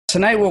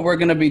Tonight, what we're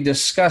going to be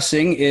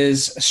discussing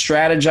is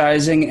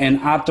strategizing and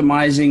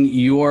optimizing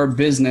your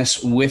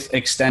business with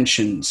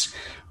extensions.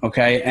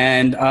 Okay.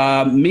 And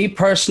me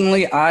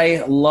personally,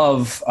 I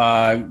love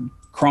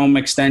Chrome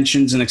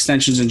extensions and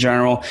extensions in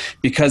general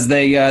because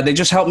they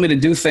just help me to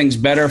do things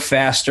better,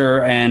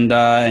 faster,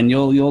 and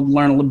you'll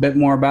learn a little bit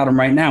more about them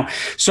right now.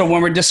 So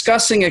when we're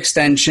discussing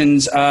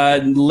extensions,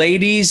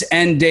 ladies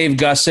and Dave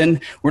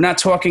Gussin, we're not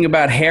talking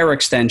about hair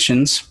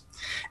extensions.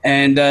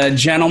 And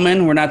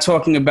gentlemen, we're not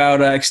talking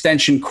about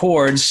extension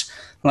cords.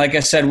 Like I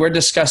said, we're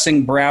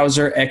discussing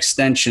browser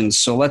extensions.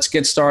 So let's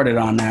get started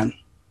on that.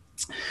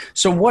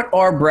 So what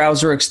are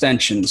browser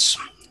extensions?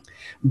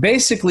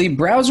 Basically,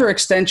 browser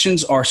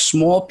extensions are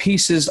small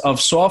pieces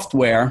of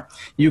software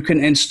you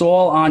can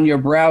install on your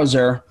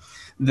browser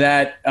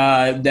that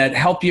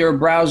help your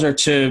browser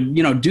to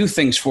do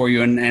things for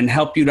you and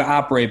help you to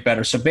operate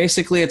better. So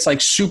basically, it's like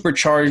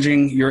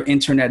supercharging your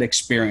internet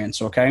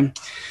experience. Okay.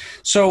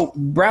 So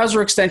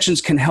browser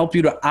extensions can help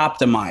you to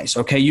optimize,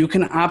 okay? You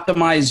can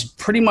optimize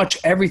pretty much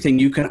everything.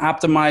 You can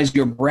optimize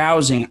your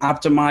browsing,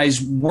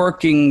 optimize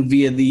working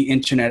via the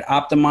internet,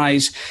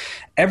 optimize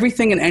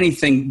everything and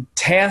anything.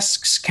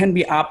 Tasks can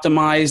be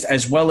optimized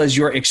as well as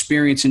your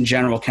experience in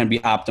general can be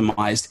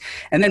optimized.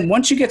 And then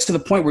once you get to the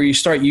point where you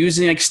start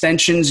using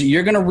extensions,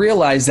 you're going to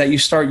realize that you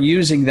start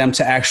using them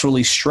to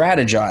actually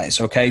strategize.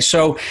 Okay.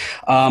 So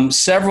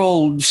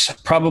several,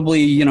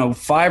 probably,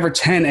 5 or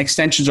 10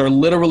 extensions are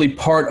literally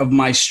part of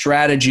my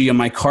strategy and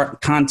my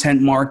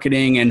content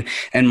marketing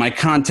and my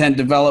content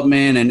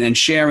development and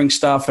sharing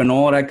stuff and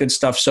all that good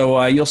stuff.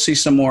 So you'll see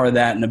some more of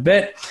that in a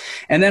bit.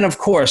 And then of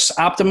course,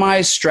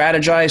 optimize,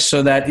 strategize,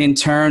 so that in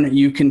turn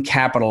you can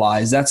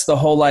capitalize. That's the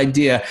whole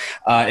idea.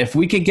 If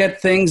we could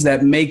get things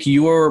that make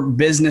your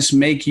business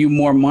make you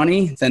more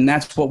money, then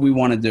that's what we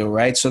want to do,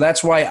 right? So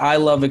that's why I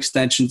love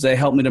extensions. They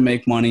help me to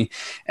make money,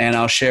 and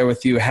I'll share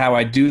with you how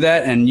I do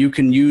that. And you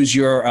can use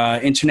your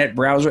internet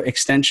browser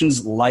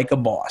extensions like a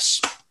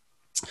boss.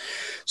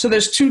 So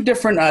there's two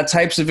different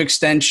types of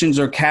extensions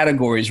or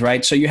categories,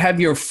 right? So you have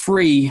your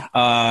free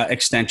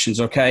extensions,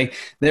 okay?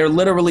 They're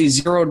literally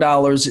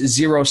 $0,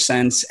 0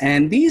 cents.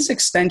 And these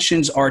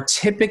extensions are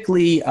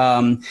typically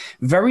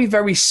very,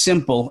 very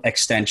simple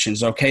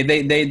extensions, okay?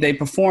 They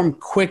perform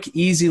quick,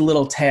 easy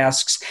little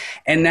tasks.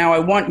 And now I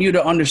want you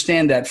to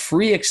understand that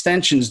free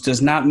extensions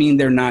does not mean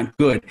they're not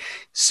good.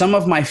 Some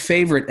of my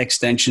favorite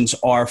extensions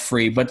are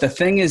free, but the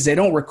thing is they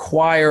don't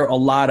require a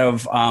lot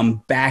of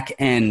back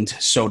end,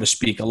 so to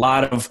speak, a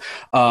ton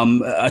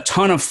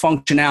of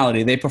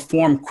functionality. They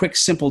perform quick,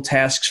 simple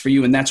tasks for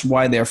you, and that's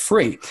why they're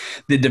free.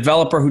 The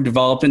developer who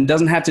developed it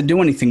doesn't have to do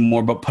anything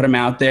more but put them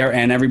out there,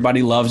 and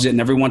everybody loves it.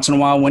 And every once in a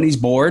while, when he's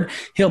bored,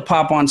 he'll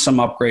pop on some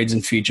upgrades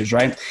and features,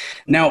 right?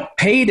 Now,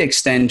 paid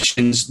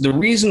extensions, the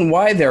reason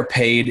why they're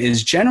paid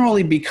is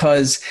generally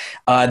because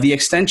the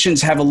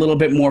extensions have a little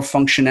bit more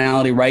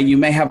functionality, right?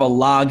 You may have a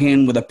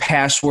login with a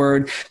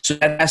password, so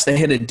that has to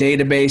hit a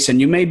database,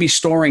 and you may be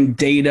storing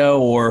data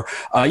or,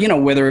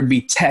 whether it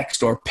be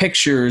text or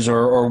pictures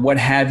or what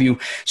have you.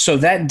 So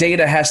that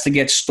data has to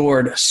get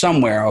stored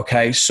somewhere,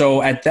 okay?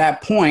 So at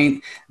that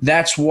point,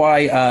 that's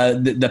why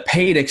the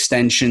paid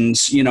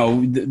extensions,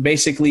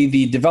 basically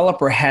the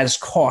developer has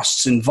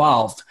costs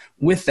involved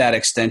with that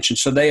extension.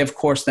 So they, of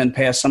course, then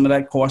pass some of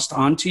that cost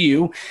on to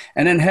you.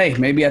 And then, hey,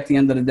 maybe at the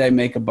end of the day,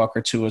 make a buck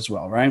or two as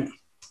well, right?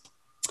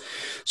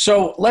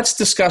 So let's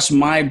discuss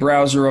my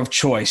browser of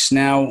choice.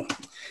 Now,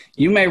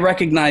 you may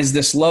recognize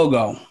this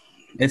logo.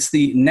 It's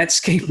the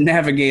Netscape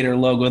Navigator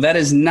logo. That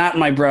is not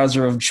my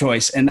browser of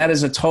choice, and that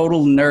is a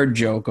total nerd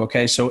joke,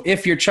 okay? So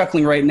if you're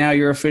chuckling right now,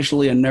 you're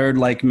officially a nerd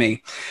like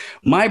me.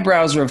 My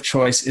browser of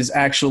choice is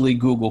actually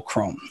Google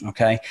Chrome,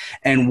 okay?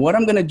 And what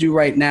I'm going to do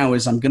right now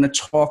is I'm going to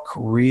talk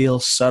real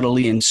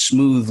subtly and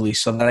smoothly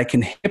so that I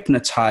can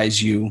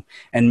hypnotize you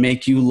and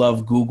make you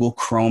love Google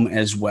Chrome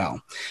as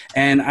well.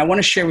 And I want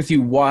to share with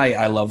you why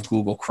I love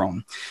Google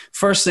Chrome.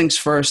 First things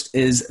first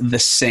is the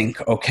sync,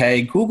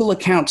 okay? Google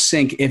Account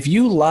Sync. If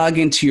you log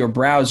into your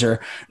browser,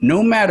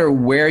 no matter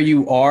where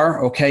you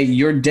are, okay,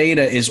 your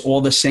data is all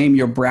the same.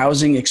 Your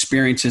browsing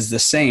experience is the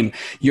same.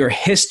 Your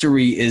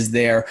history is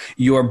there.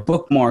 Your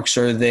bookmarks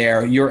are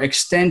there. Your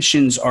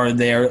extensions are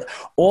there.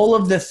 All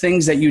of the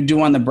things that you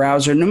do on the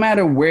browser, no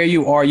matter where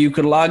you are, you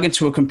could log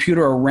into a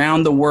computer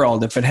around the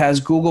world. If it has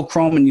Google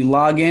Chrome and you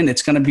log in,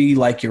 it's going to be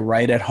like you're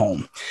right at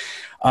home.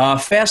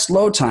 Fast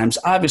load times.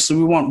 Obviously,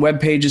 we want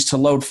web pages to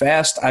load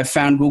fast. I've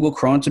found Google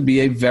Chrome to be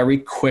a very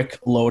quick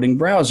loading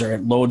browser.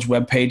 It loads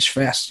web page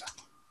fast.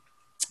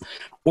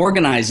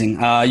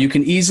 Organizing. You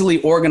can easily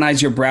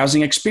organize your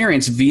browsing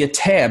experience via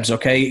tabs,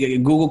 okay?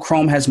 Google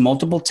Chrome has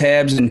multiple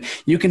tabs, and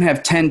you can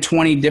have 10,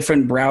 20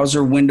 different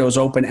browser windows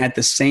open at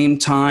the same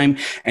time,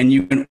 and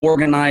you can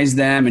organize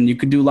them, and you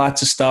can do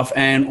lots of stuff,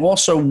 and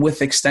also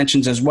with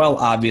extensions as well,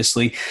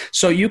 obviously.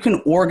 So you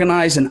can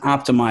organize and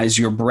optimize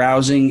your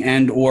browsing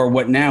and or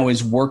what now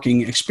is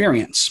working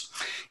experience.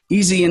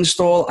 easy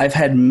install. I've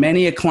had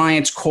many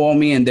clients call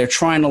me and they're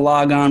trying to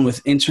log on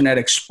with Internet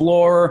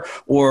Explorer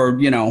or,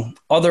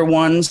 other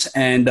ones.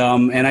 And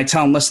I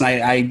tell them,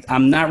 listen,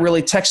 I'm not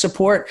really tech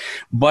support,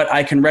 but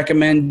I can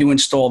recommend you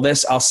install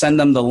this. I'll send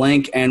them the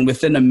link, and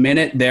within a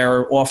minute,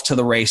 they're off to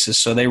the races.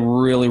 So they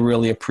really,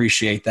 really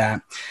appreciate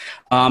that.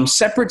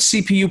 Separate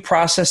CPU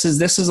processes.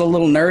 This is a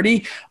little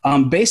nerdy.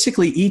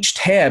 Basically, each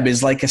tab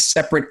is like a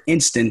separate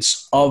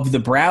instance of the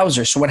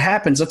browser. So what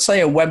happens, let's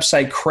say a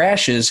website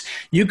crashes,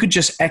 you could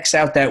just X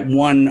out that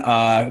one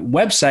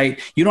website.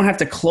 You don't have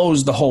to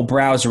close the whole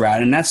browser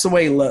out. And that's the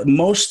way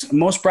most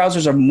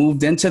browsers have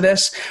moved into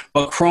this.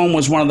 But Chrome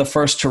was one of the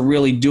first to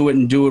really do it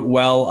and do it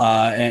well,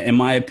 in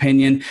my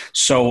opinion.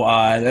 So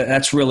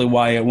that's really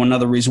one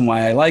other reason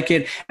why I like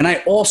it. And I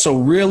also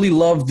really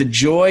love the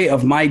joy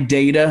of my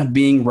data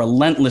being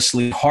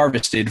relentlessly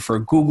harvested for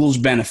Google's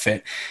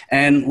benefit.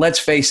 And let's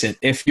face it,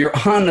 if you're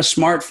on a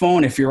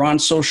smartphone, if you're on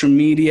social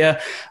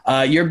media,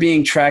 you're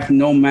being tracked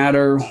no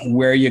matter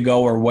where you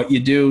go or what you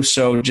do.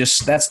 So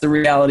that's the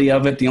reality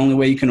of it. The only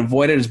way you can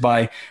avoid it is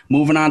by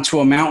moving onto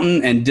a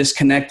mountain and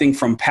disconnecting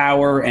from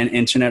power and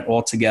internet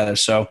altogether.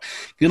 So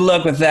good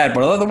luck with that.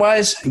 But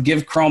otherwise,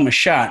 give Chrome a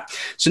shot.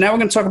 So now we're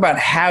going to talk about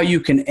how you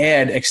can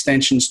add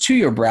extensions to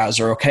your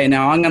browser. Okay,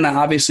 now I'm going to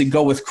obviously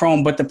go with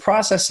Chrome, but the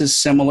process is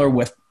similar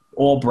with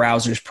all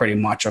browsers pretty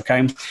much,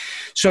 okay?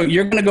 So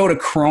you're going to go to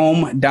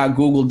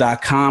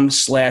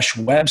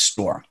chrome.google.com/web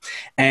store.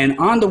 And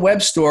on the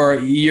web store,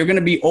 you're going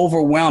to be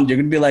overwhelmed. You're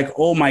going to be like,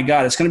 oh my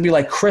God, it's going to be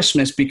like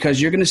Christmas,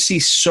 because you're going to see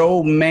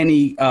so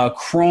many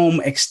Chrome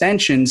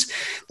extensions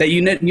that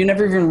you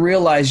never even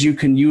realize you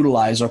can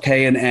utilize,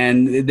 okay?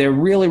 And they're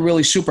really,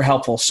 really super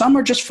helpful. Some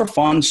are just for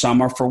fun.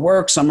 Some are for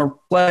work. Some are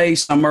play.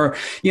 Some are,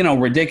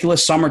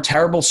 ridiculous. Some are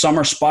terrible. Some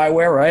are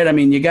spyware, right? I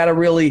mean, you got to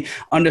really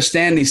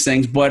understand these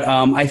things. But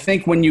I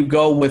think when you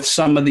go with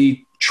some of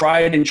the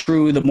tried and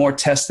true, the more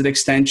tested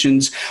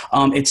extensions,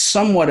 it's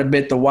somewhat a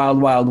bit the wild,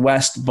 wild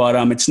west, but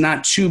it's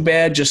not too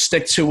bad. Just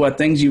stick to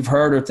things you've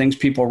heard or things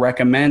people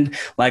recommend,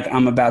 like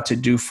I'm about to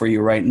do for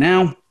you right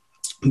now.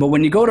 But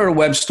when you go to the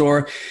web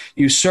store,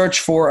 you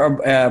search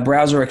for a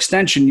browser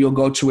extension, you'll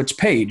go to its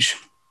page.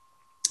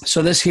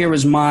 So this here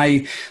is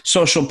my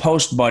Social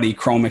Post Buddy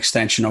Chrome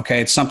extension, okay?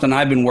 It's something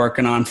I've been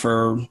working on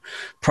for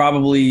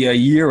probably a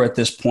year at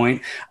this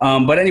point.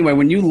 But anyway,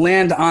 when you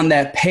land on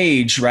that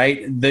page,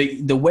 right,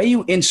 the way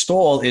you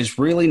install is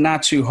really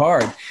not too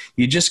hard.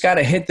 You just got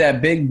to hit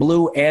that big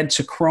blue Add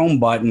to Chrome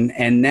button,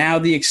 and now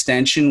the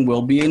extension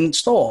will be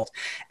installed.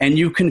 And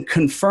you can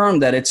confirm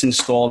that it's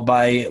installed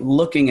by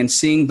looking and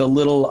seeing the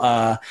little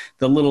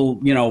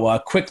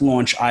quick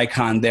launch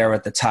icon there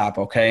at the top,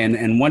 okay?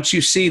 And once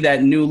you see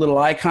that new little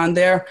icon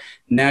there,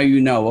 now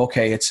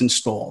okay, it's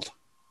installed.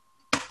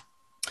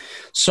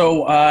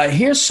 So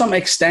here's some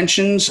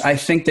extensions I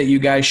think that you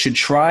guys should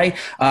try.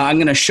 I'm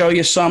going to show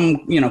you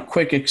some,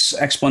 quick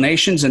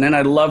explanations, and then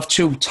I'd love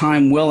to,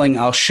 time willing,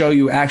 I'll show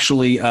you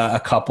actually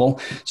a couple.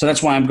 So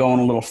that's why I'm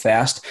going a little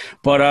fast.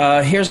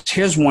 But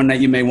here's one that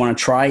you may want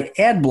to try.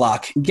 Ad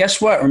block.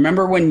 Guess what?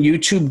 Remember when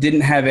YouTube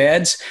didn't have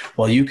ads?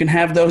 Well, you can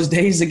have those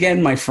days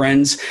again, my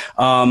friends.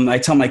 I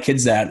tell my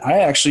kids that. I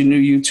actually knew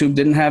YouTube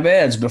didn't have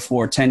ads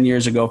before 10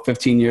 years ago,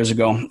 15 years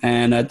ago,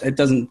 and it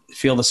doesn't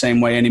feel the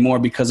same way anymore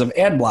because of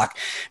ad block.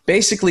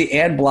 Basically,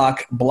 ad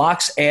block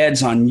blocks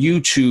ads on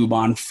YouTube,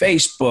 on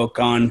Facebook,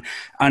 on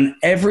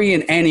every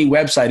and any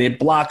website. It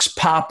blocks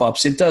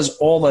pop-ups. It does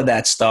all of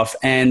that stuff,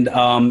 and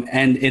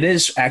it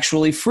is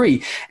actually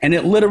free. And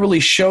it literally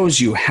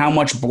shows you how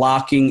much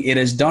blocking it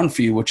has done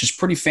for you, which is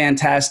pretty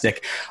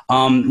fantastic.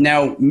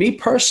 Now, me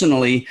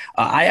personally,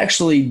 I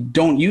actually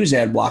don't use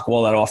ad block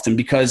all that often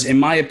because, in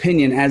my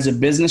opinion, as a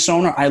business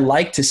owner, I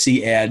like to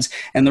see ads,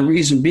 and the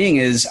reason being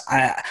is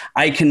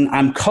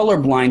I'm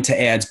colorblind to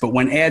ads, but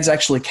when ads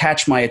actually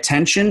catch my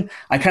attention,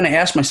 I kind of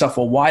ask myself,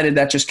 well, why did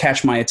that just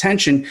catch my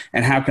attention,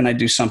 and how can I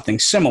do something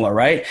similar,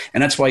 right?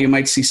 And that's why you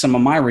might see some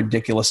of my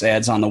ridiculous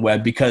ads on the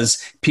web,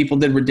 because people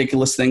did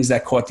ridiculous things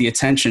that caught the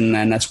attention,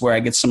 and that's where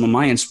I get some of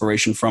my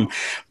inspiration from.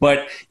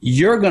 But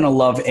you're going to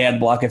love ad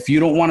block if you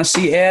don't want to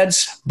see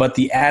ads, but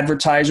the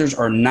advertisers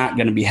are not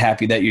going to be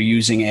happy that you're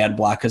using ad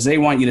block because they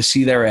want you to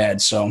see their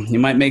ads. So you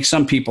might make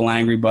some people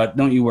angry, but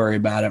don't you worry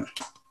about it.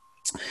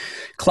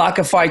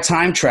 Clockify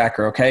time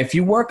tracker, okay? If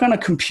you work on a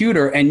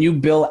computer and you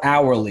bill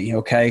hourly,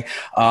 okay,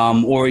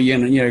 or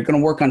you're going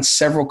to work on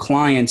several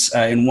clients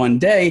in one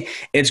day,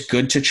 it's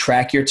good to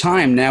track your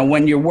time. Now,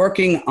 when you're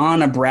working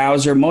on a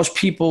browser, most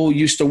people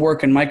used to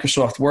work in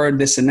Microsoft Word,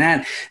 this and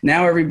that.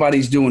 Now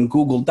everybody's doing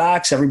Google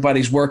Docs.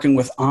 Everybody's working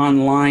with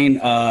online,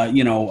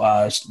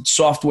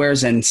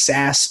 softwares and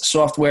SaaS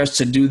softwares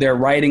to do their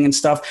writing and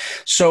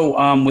stuff. So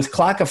with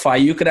Clockify,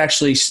 you could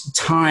actually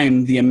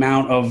time the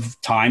amount of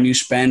time you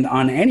spend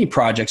on any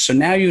project. So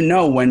now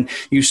when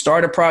you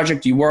start a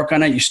project, you work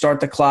on it, you start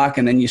the clock,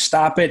 and then you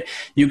stop it.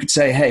 You could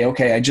say, hey,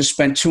 okay, I just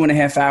spent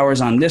 2.5 hours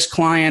on this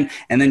client,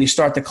 and then you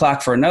start the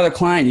clock for another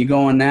client, you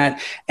go on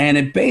that, and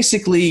it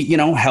basically,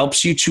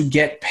 helps you to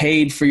get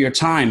paid for your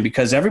time,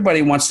 because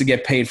everybody wants to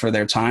get paid for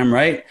their time,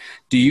 right?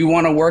 Do you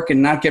want to work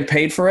and not get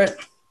paid for it?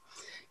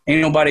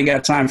 Ain't nobody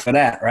got time for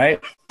that, right?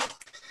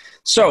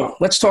 So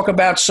let's talk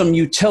about some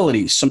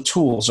utilities, some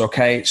tools,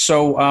 okay?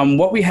 So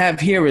what we have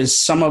here is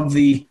some of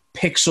the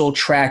pixel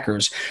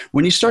trackers.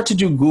 When you start to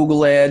do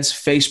Google ads,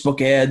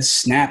 Facebook ads,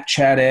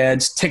 Snapchat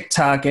ads,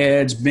 TikTok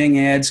ads, Bing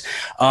ads,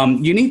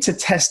 you need to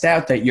test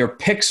out that your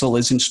pixel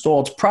is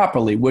installed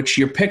properly, which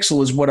your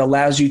pixel is what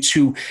allows you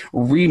to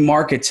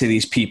remarket to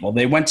these people.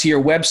 They went to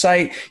your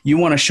website, you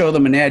want to show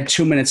them an ad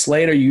 2 minutes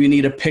later, you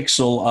need a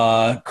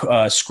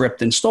pixel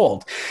script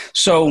installed.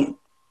 So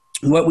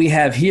what we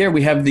have here,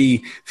 we have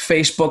the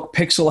Facebook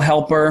Pixel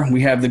Helper,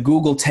 we have the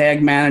Google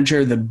Tag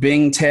Manager, the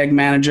Bing Tag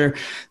Manager,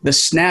 the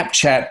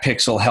Snapchat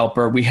Pixel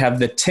Helper, we have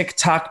the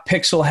TikTok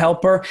Pixel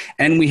Helper,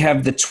 and we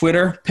have the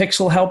Twitter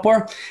Pixel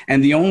Helper.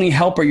 And the only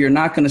helper you're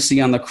not going to see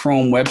on the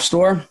Chrome Web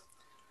Store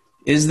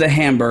is the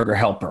Hamburger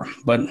Helper,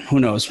 but who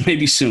knows,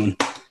 maybe soon.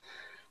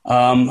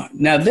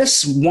 Now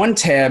this one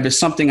tab is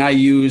something I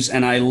use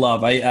and I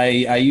love.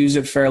 I use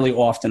it fairly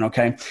often.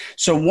 Okay.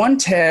 So one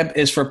tab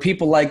is for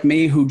people like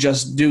me who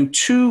just do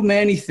too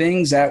many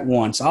things at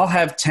once. I'll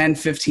have 10,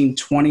 15,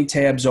 20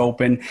 tabs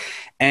open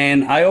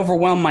and I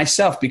overwhelm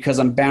myself because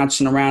I'm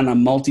bouncing around.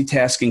 I'm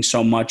multitasking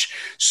so much.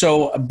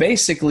 So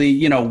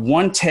basically,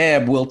 one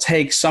tab will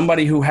take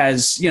somebody who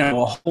has,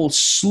 a whole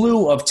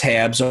slew of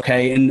tabs,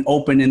 okay, and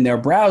open in their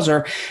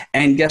browser.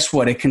 And guess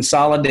what? It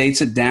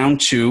consolidates it down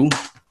to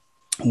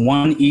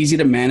one easy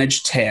to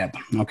manage tab,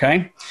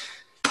 okay?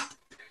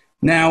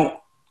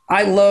 Now,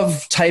 I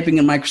love typing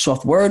in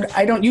Microsoft Word.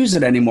 I don't use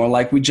it anymore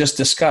like we just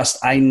discussed.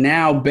 I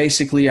now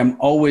basically am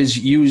always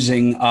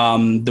using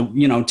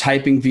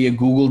typing via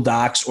Google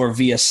Docs or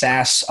via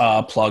SaaS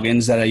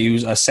plugins that I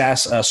use,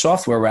 SaaS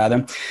software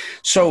rather.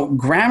 So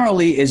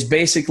Grammarly is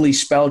basically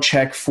spell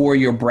check for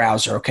your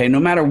browser, okay? No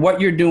matter what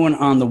you're doing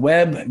on the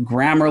web,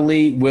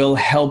 Grammarly will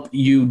help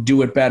you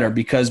do it better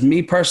because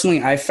me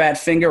personally, I fat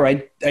finger,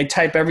 I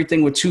type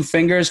everything with 2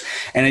 fingers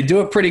and I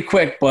do it pretty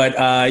quick, but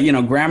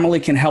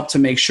Grammarly can help to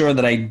make sure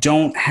that I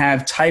don't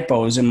have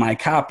typos in my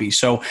copy.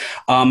 So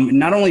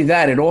not only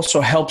that, it also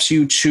helps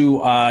you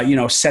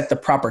to set the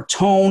proper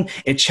tone.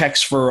 It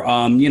checks for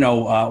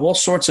all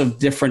sorts of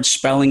different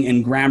spelling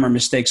and grammar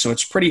mistakes. So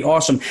it's pretty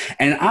awesome.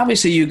 And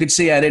obviously you could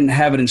see I didn't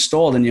have it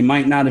installed and you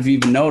might not have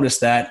even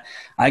noticed that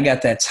I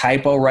got that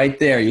typo right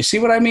there. You see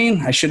what I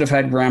mean? I should have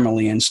had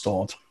Grammarly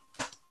installed.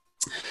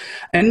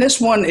 And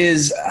this one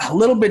is a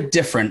little bit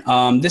different.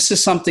 This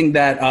is something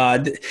that,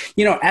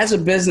 as a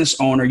business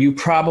owner, you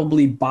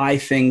probably buy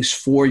things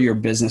for your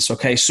business.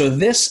 Okay. So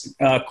this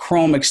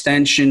Chrome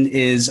extension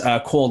is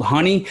called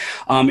Honey.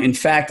 In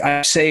fact,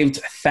 I've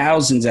saved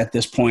thousands at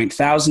this point,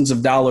 thousands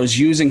of dollars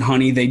using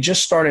Honey. They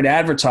just started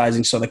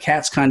advertising. So the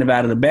cat's kind of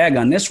out of the bag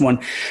on this one.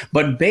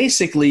 But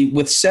basically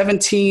with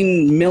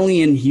 17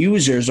 million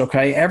users,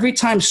 okay, every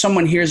time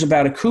someone hears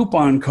about a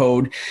coupon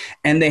code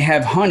and they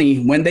have Honey,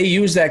 when they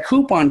use that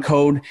coupon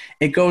code,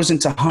 it goes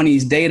into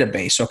Honey's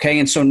database, okay?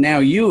 And so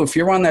now if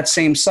you're on that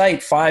same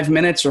site 5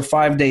 minutes or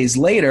 5 days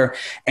later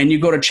and you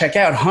go to check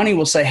out, Honey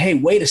will say, hey,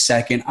 wait a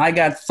second, I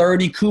got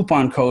 30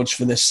 coupon codes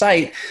for this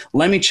site.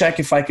 Let me check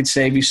if I could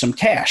save you some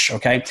cash,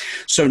 okay?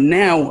 So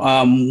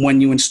now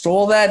when you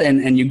install that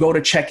and you go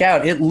to check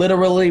out, it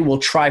literally will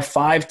try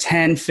 5,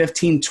 10,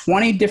 15,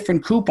 20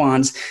 different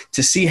coupons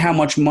to see how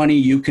much money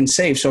you can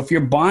save. So if you're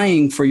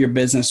buying for your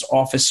business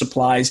office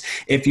supplies,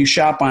 if you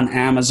shop on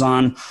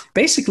Amazon,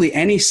 basically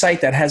any site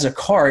that has a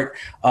cart,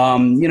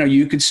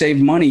 you could save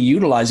money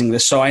utilizing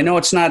this. So I know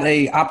it's not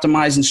a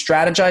optimize and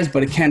strategize,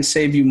 but it can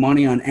save you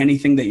money on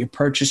anything that you're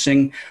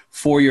purchasing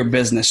for your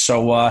business.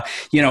 So,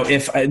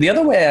 if the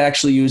other way I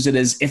actually use it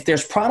is if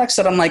there's products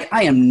that I'm like,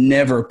 I am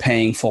never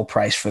paying full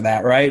price for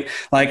that, right?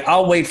 Like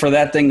I'll wait for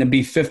that thing to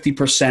be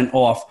 50%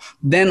 off.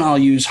 Then I'll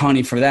use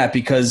Honey for that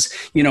because,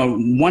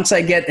 once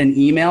I get an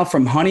email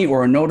from Honey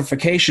or a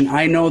notification,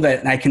 I know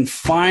that I could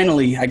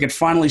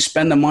finally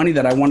spend the money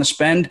that I want to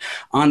spend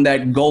on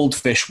that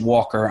goldfish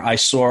walker I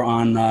saw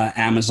on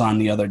Amazon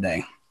the other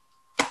day.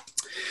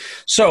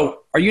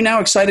 So are you now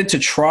excited to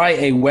try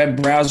a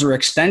web browser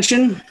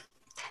extension?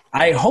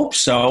 I hope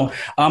so.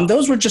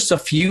 Those were just a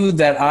few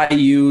that I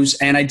use,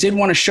 and I did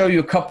want to show you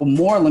a couple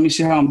more. Let me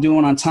see how I'm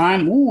doing on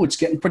time. Ooh, it's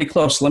getting pretty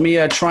close. Let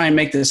me try and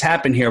make this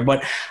happen here,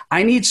 but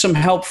I need some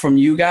help from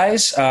you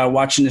guys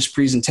watching this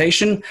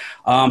presentation.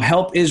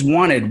 Help is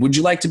wanted. Would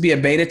you like to be a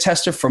beta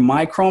tester for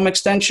my Chrome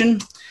extension?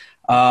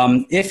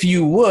 If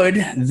you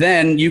would,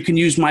 then you can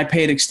use my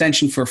paid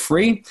extension for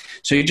free.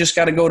 So you just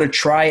got to go to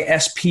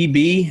tryspb.com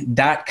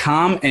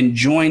and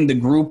join the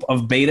group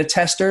of beta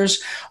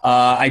testers.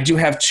 I do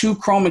have 2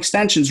 Chrome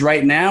extensions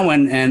right now,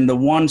 and the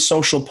one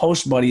Social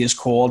Post Buddy is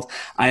called.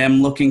 I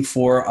am looking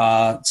for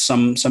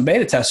some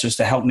beta testers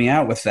to help me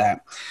out with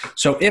that.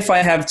 So if I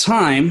have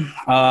time,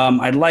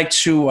 I'd like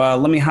to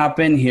let me hop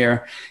in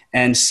here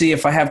and see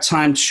if I have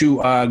time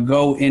to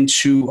go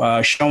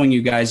into showing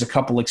you guys a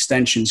couple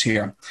extensions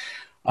here.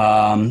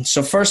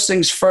 So first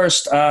things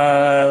first,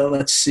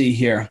 let's see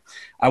here.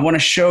 I want to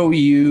show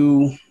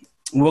you,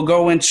 we'll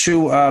go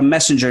into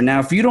Messenger. Now,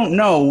 if you don't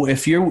know,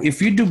 if you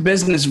do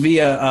business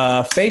via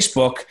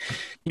Facebook,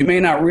 you may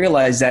not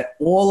realize that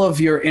all of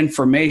your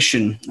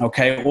information,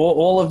 okay,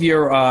 all of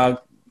your,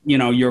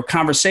 your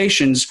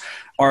conversations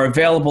are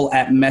available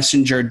at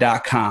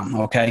messenger.com.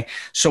 Okay.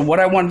 So what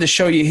I wanted to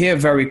show you here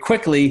very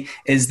quickly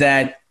is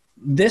that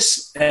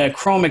this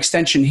Chrome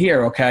extension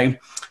here, okay,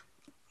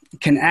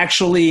 can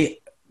actually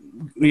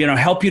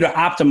help you to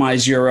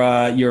optimize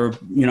your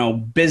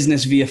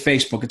business via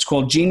Facebook. It's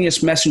called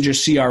Genius Messenger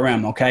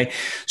CRM. Okay.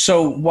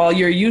 So while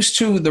you're used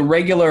to the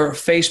regular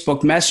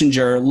Facebook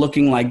Messenger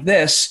looking like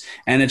this,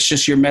 and it's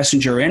just your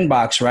Messenger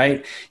inbox,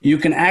 right? You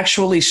can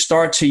actually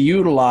start to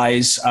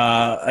utilize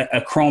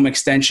a Chrome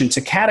extension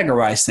to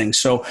categorize things.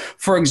 So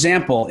for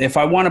example, if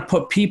I want to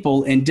put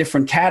people in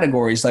different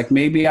categories, like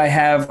maybe I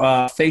have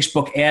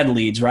Facebook ad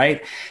leads,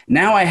 right?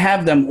 Now I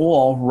have them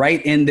all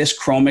right in this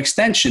Chrome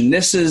extension.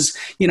 This is,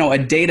 a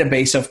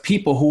database of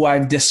people who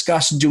I've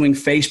discussed doing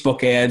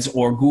Facebook ads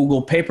or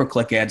Google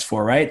pay-per-click ads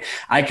for, right?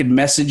 I could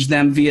message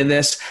them via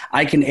this.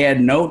 I can add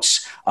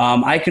notes.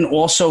 I can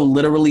also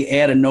literally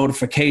add a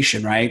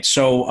notification, right?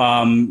 So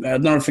a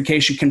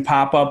notification can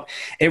pop up.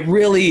 It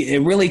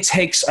really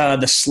takes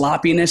the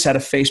sloppiness out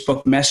of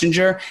Facebook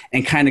Messenger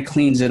and kind of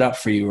cleans it up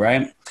for you,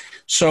 right?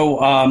 So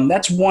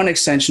that's one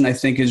extension I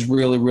think is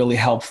really, really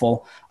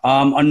helpful.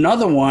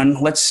 Another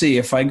one, let's see,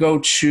 if I go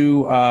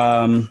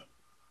to,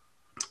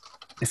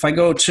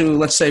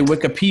 let's say,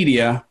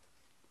 Wikipedia,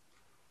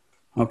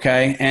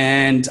 okay,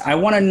 and I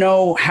want to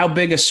know how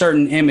big a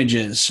certain image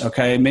is,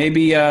 okay,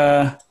 maybe, maybe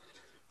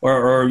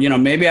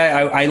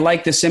I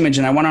like this image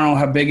and I want to know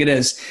how big it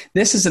is.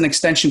 This is an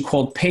extension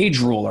called Page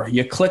Ruler.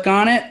 You click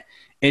on it,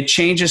 it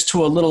changes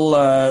to a little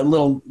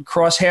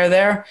crosshair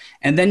there,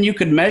 and then you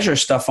could measure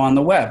stuff on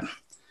the web.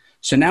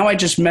 So now I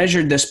just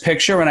measured this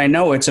picture and I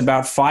know it's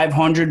about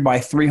 500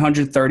 by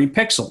 330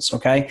 pixels,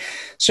 okay?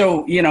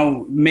 So,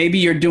 maybe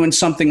you're doing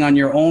something on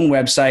your own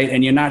website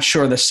and you're not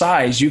sure the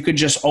size. You could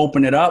just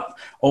open up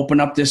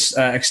this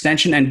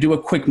extension and do a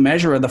quick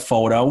measure of the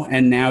photo,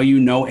 and now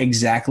you know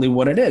exactly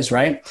what it is,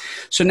 right?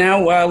 So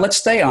now let's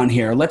stay on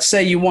here. Let's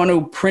say you want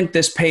to print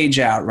this page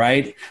out,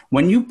 right?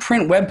 When you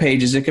print web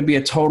pages, it could be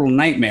a total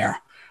nightmare.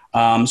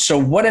 So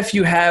what if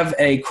you have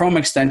a Chrome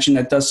extension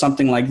that does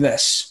something like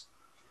this?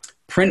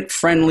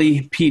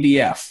 Print-friendly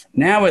PDF.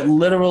 Now it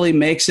literally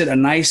makes it a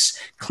nice,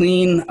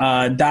 clean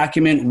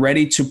document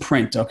ready to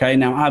print, okay?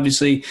 Now,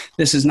 obviously,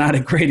 this is not a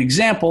great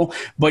example,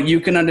 but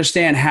you can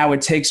understand how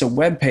it takes a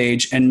web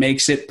page and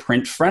makes it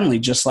print-friendly,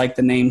 just like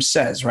the name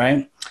says,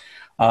 right?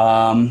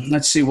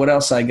 Let's see what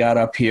else I got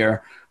up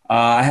here.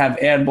 I have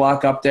ad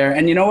block up there.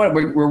 And you know what?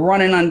 We're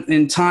running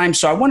in time,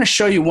 so I want to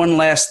show you one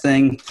last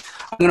thing.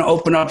 I'm going to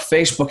open up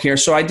Facebook here.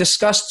 So I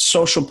discussed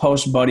Social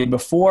Post Buddy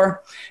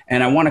before,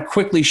 and I want to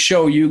quickly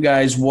show you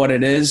guys what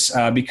it is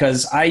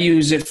because I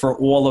use it for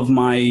all of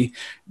my,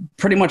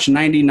 pretty much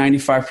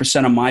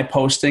 95% of my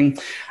posting.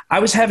 I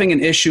was having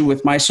an issue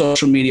with my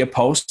social media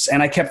posts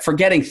and I kept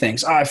forgetting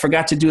things. Oh, I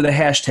forgot to do the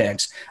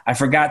hashtags. I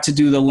forgot to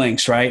do the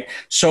links, right?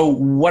 So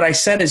what I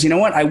said is, you know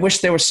what? I wish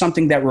there was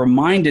something that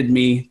reminded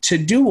me to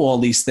do all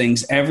these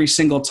things every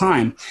single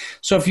time.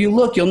 So if you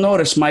look, you'll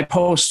notice my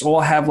posts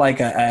all have like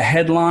a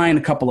headline,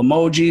 a couple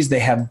emojis. They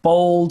have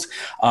bold.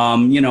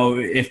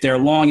 If they're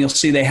long, you'll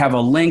see they have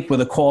a link with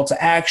a call to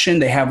action.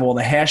 They have all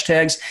the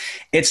hashtags.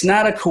 It's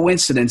not a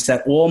coincidence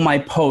that all my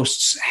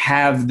posts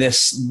have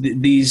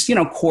these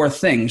core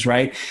things,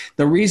 right?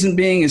 The reason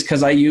being is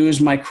because I use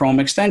my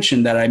Chrome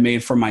extension that I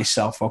made for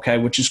myself, okay,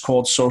 which is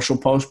called Social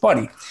Post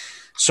Buddy.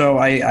 So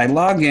I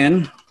log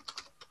in,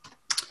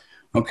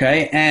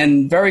 okay,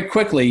 and very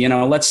quickly,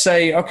 let's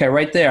say, okay,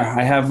 right there,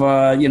 I have,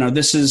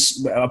 this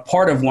is a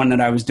part of one that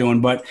I was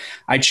doing, but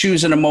I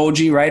choose an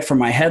emoji, right, for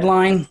my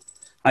headline.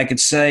 I could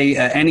say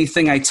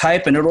anything I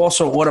type, and it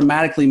also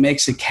automatically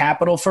makes it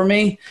capital for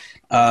me.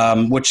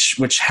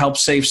 Which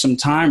helps save some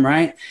time,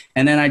 right?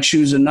 And then I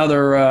choose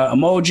another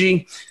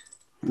emoji,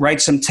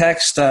 write some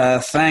text,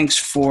 thanks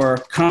for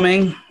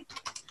coming,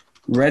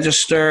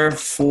 register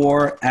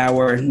for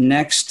our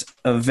next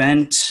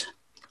event.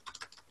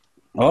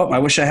 Oh, I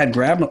wish I had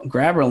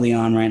Grammarly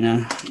on right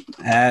now,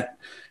 at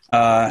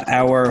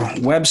our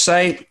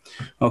website.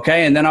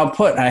 Okay, and then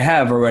I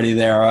have already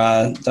there,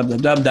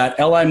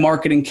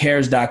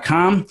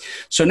 www.limarketingcares.com.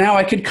 So now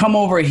I could come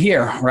over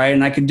here, right?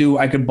 And I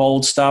could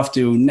bold stuff,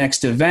 do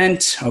next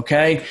event,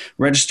 okay?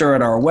 Register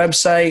at our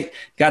website,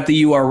 got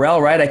the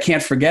URL, right? I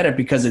can't forget it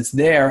because it's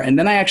there. And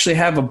then I actually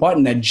have a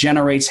button that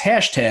generates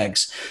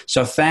hashtags.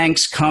 So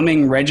thanks,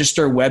 coming,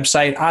 register,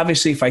 website.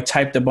 Obviously, if I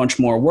typed a bunch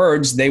more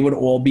words, they would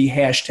all be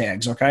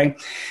hashtags, okay?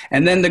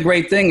 And then the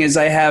great thing is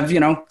I have,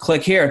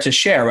 click here to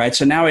share, right?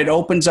 So now it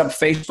opens up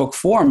Facebook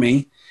for me.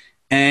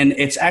 And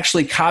it's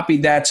actually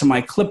copied that to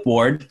my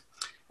clipboard,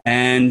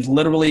 and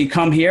literally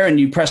come here and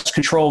you press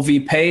Control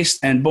V paste,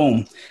 and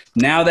boom,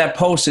 Now that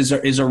post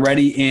is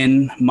already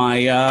in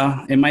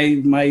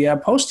my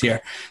post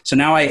here. So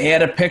now I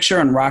add a picture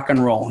and rock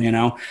and roll.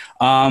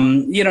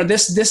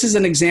 This is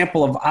an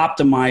example of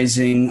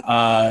optimizing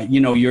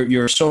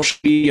your social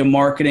media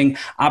marketing,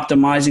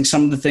 optimizing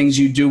some of the things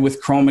you do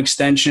with Chrome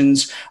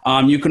extensions.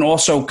 You can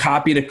also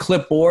copy the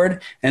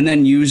clipboard and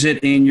then use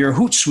it in your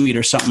Hootsuite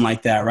or something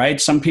like that, right?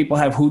 Some people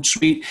have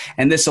Hootsuite,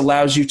 and this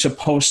allows you to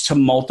post to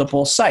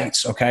multiple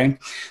sites. Okay,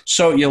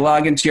 so you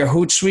log into your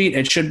Hootsuite,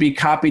 it should be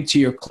copied to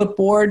your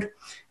clipboard.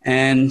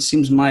 And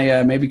seems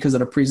maybe because of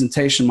the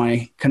presentation,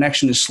 my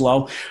connection is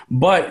slow,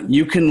 but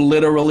you can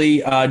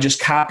literally just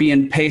copy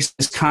and paste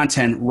this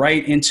content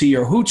right into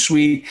your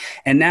Hootsuite.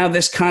 And now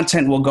this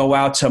content will go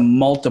out to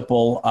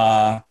multiple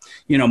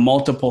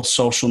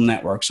social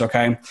networks.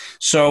 Okay.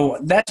 So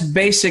that's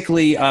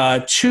basically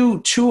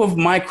two of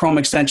my Chrome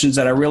extensions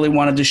that I really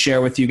wanted to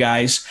share with you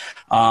guys.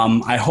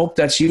 I hope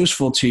that's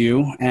useful to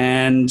you,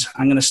 and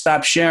I'm going to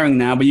stop sharing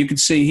now, but you can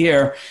see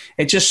here,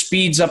 it just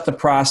speeds up the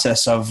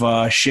process of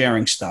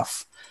sharing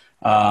stuff.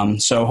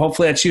 So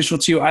hopefully that's useful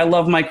to you. I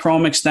love my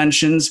Chrome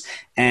extensions,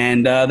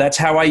 and that's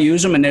how I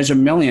use them. And there's a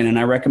million, and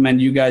I recommend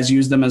you guys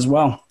use them as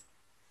well.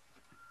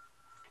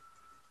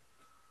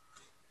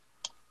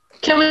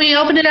 Can we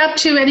open it up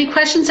to any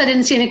questions? I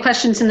didn't see any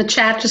questions in the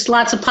chat, just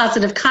lots of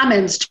positive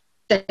comments,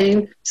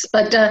 James.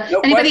 But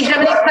anybody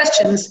have any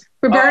questions?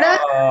 Roberta?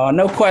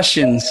 No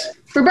questions.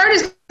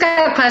 Roberta's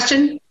got a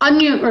question.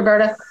 Unmute,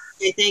 Roberta.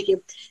 Okay, thank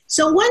you.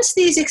 So once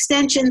these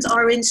extensions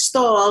are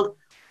installed,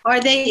 do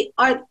they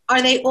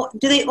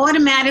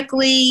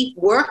automatically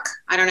work?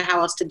 I don't know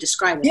how else to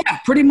describe it. Yeah,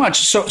 pretty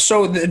much.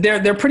 So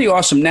they're pretty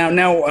awesome.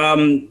 Now,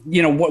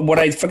 what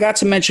I forgot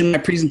to mention in my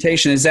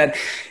presentation is that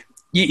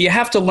you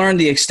have to learn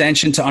the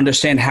extension to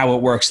understand how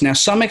it works. Now,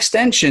 some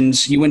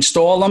extensions, you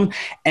install them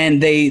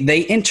and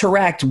they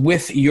interact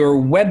with your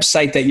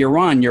website that you're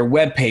on, your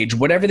web page.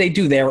 Whatever they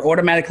do, they're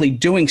automatically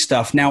doing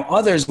stuff. Now,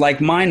 others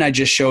like mine I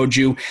just showed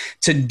you,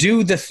 to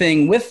do the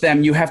thing with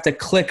them, you have to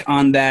click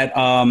on that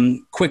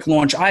quick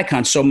launch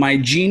icon. So my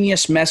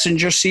Genius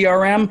Messenger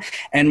CRM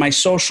and my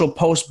Social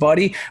Post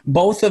Buddy,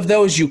 both of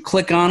those, you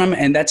click on them,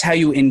 and that's how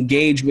you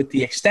engage with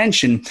the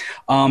extension.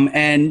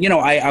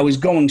 I was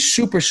going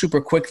super, super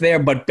quick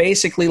there. But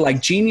basically, like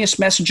Genius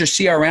Messenger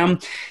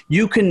CRM,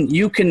 you can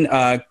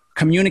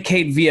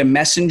communicate via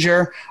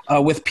Messenger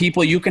with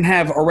people. You can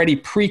have already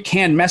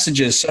pre-canned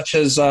messages, such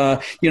as,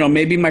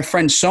 maybe my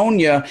friend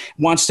Sonia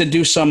wants to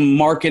do some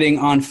marketing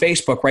on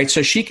Facebook, right?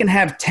 So she can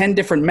have 10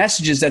 different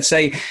messages that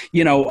say,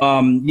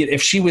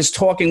 if she was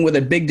talking with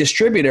a big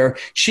distributor,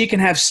 she can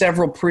have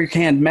several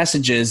pre-canned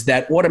messages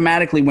that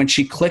automatically, when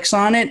she clicks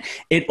on it,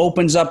 it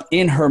opens up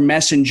in her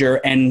Messenger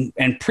and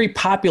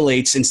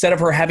pre-populates. Instead of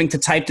her having to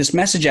type this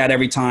message out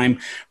every time,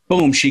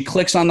 boom, she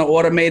clicks on the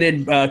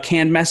automated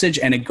canned message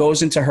and it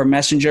goes into her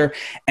Messenger,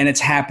 and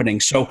it's happening.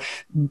 So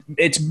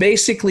it's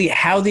basically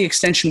how the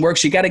extension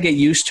works. You got to get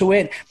used to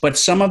it, but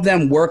some of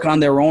them work on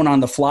their own on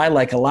the fly.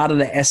 Like a lot of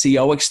the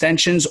SEO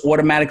extensions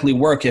automatically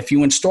work. If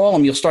you install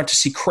them, you'll start to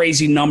see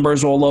crazy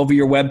numbers all over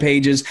your web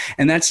pages,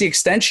 and that's the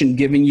extension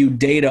giving you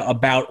data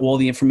about all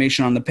the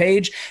information on the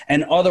page.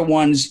 And other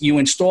ones, you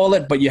install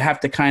it, but you have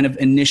to kind of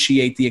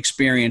initiate the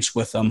experience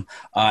with them.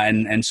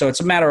 And so it's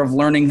a matter of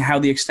learning how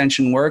the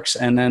extension works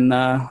and then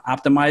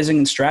optimizing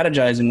and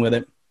strategizing with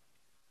it.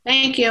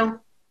 Thank you.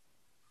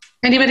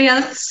 Anybody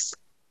else?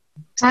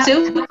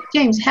 Sue?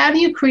 James, how do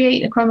you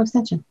create a Chrome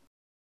extension?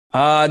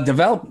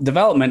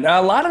 Development.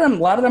 A lot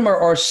of them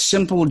are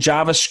simple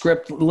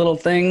JavaScript little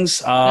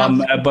things.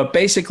 But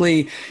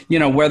basically,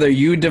 whether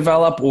you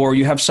develop or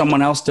you have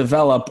someone else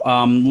develop,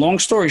 long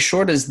story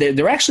short is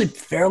they're actually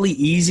fairly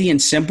easy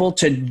and simple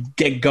to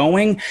get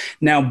going.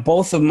 Now,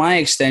 both of my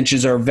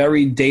extensions are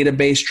very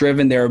database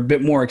driven. They're a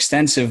bit more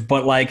extensive,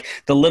 but like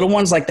the little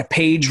ones like the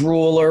page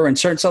ruler and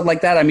certain stuff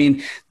like that, I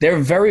mean, they're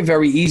very,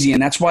 very easy.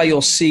 And that's why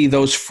you'll see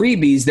those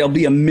freebies. There'll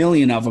be a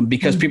million of them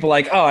because people are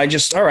like, all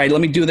right,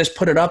 let me do this,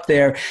 put it up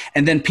there,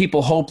 and then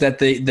people hope that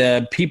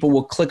the people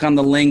will click on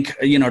the link,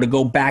 to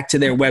go back to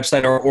their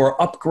website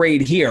or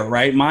upgrade here,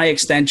 right? My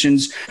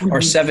extensions are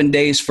 7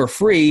 days for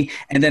free,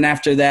 and then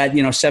after that,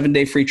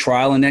 7-day free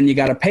trial, and then you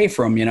got to pay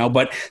for them,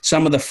 But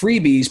some of the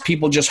freebies,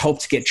 people just hope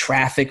to get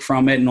traffic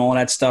from it and all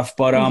that stuff.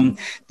 But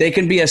they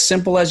can be as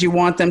simple as you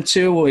want them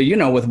to.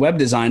 With web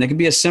design, it can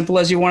be as simple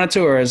as you want it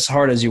to, or as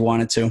hard as you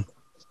want it to.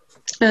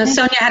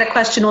 Sonia had a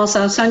question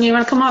also. Sonia, you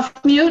want to come off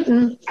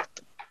mute?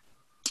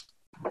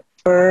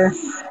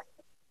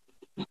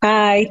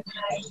 Hi.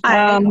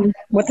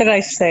 What did I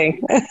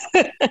say?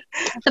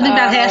 Something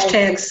about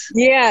hashtags.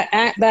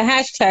 Yeah, the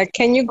hashtag.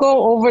 Can you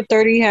go over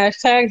 30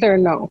 hashtags or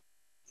no?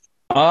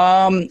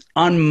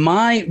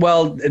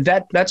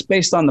 That's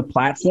based on the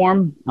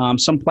platform.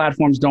 Some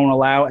platforms don't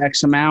allow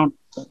X amount.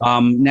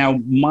 Now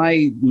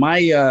my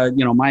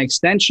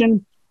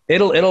extension,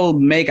 it'll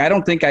make, I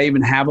don't think I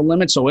even have a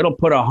limit. So it'll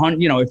put 100,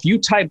 if you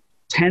type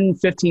 10,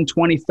 15,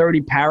 20,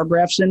 30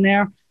 paragraphs in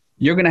there,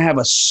 you're going to have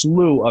a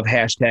slew of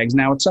hashtags.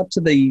 Now it's up to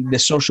the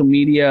social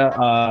media,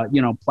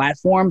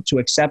 platform to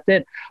accept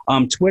it.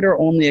 Twitter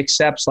only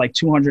accepts like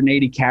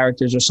 280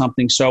 characters or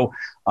something. So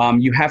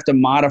you have to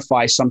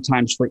modify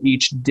sometimes for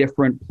each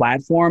different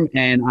platform.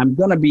 And I'm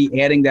going to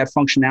be adding that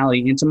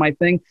functionality into my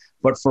thing.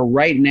 But for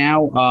right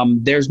now,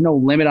 there's no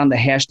limit on the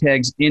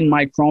hashtags in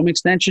my Chrome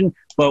extension.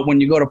 But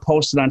when you go to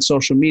post it on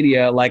social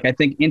media, like I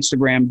think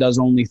Instagram does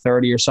only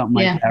 30 or something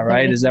like that,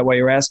 right? 30. Is that what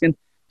you're asking?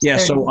 Yeah.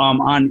 30. So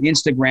on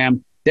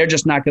Instagram, they're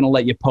just not going to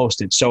let you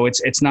post it. So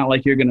it's not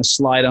like you're going to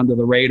slide under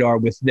the radar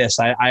with this.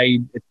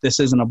 This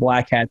isn't a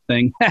black hat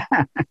thing,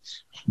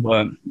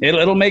 but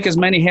it'll make as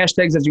many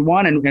hashtags as you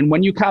want. And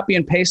when you copy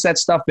and paste that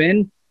stuff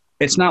in,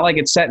 it's not like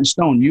it's set in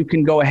stone. You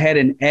can go ahead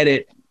and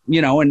edit,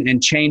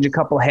 and change a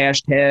couple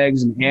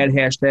hashtags and add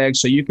hashtags.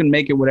 So you can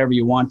make it whatever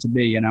you want to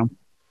be,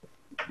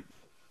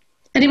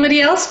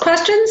 Anybody else?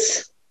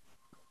 Questions?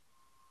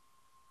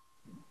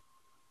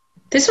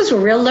 This was a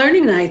real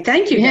learning night.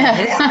 Thank you,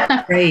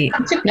 guys. Great.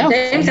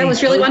 Dave, that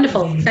was really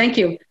wonderful. Thank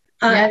you.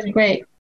 That's great.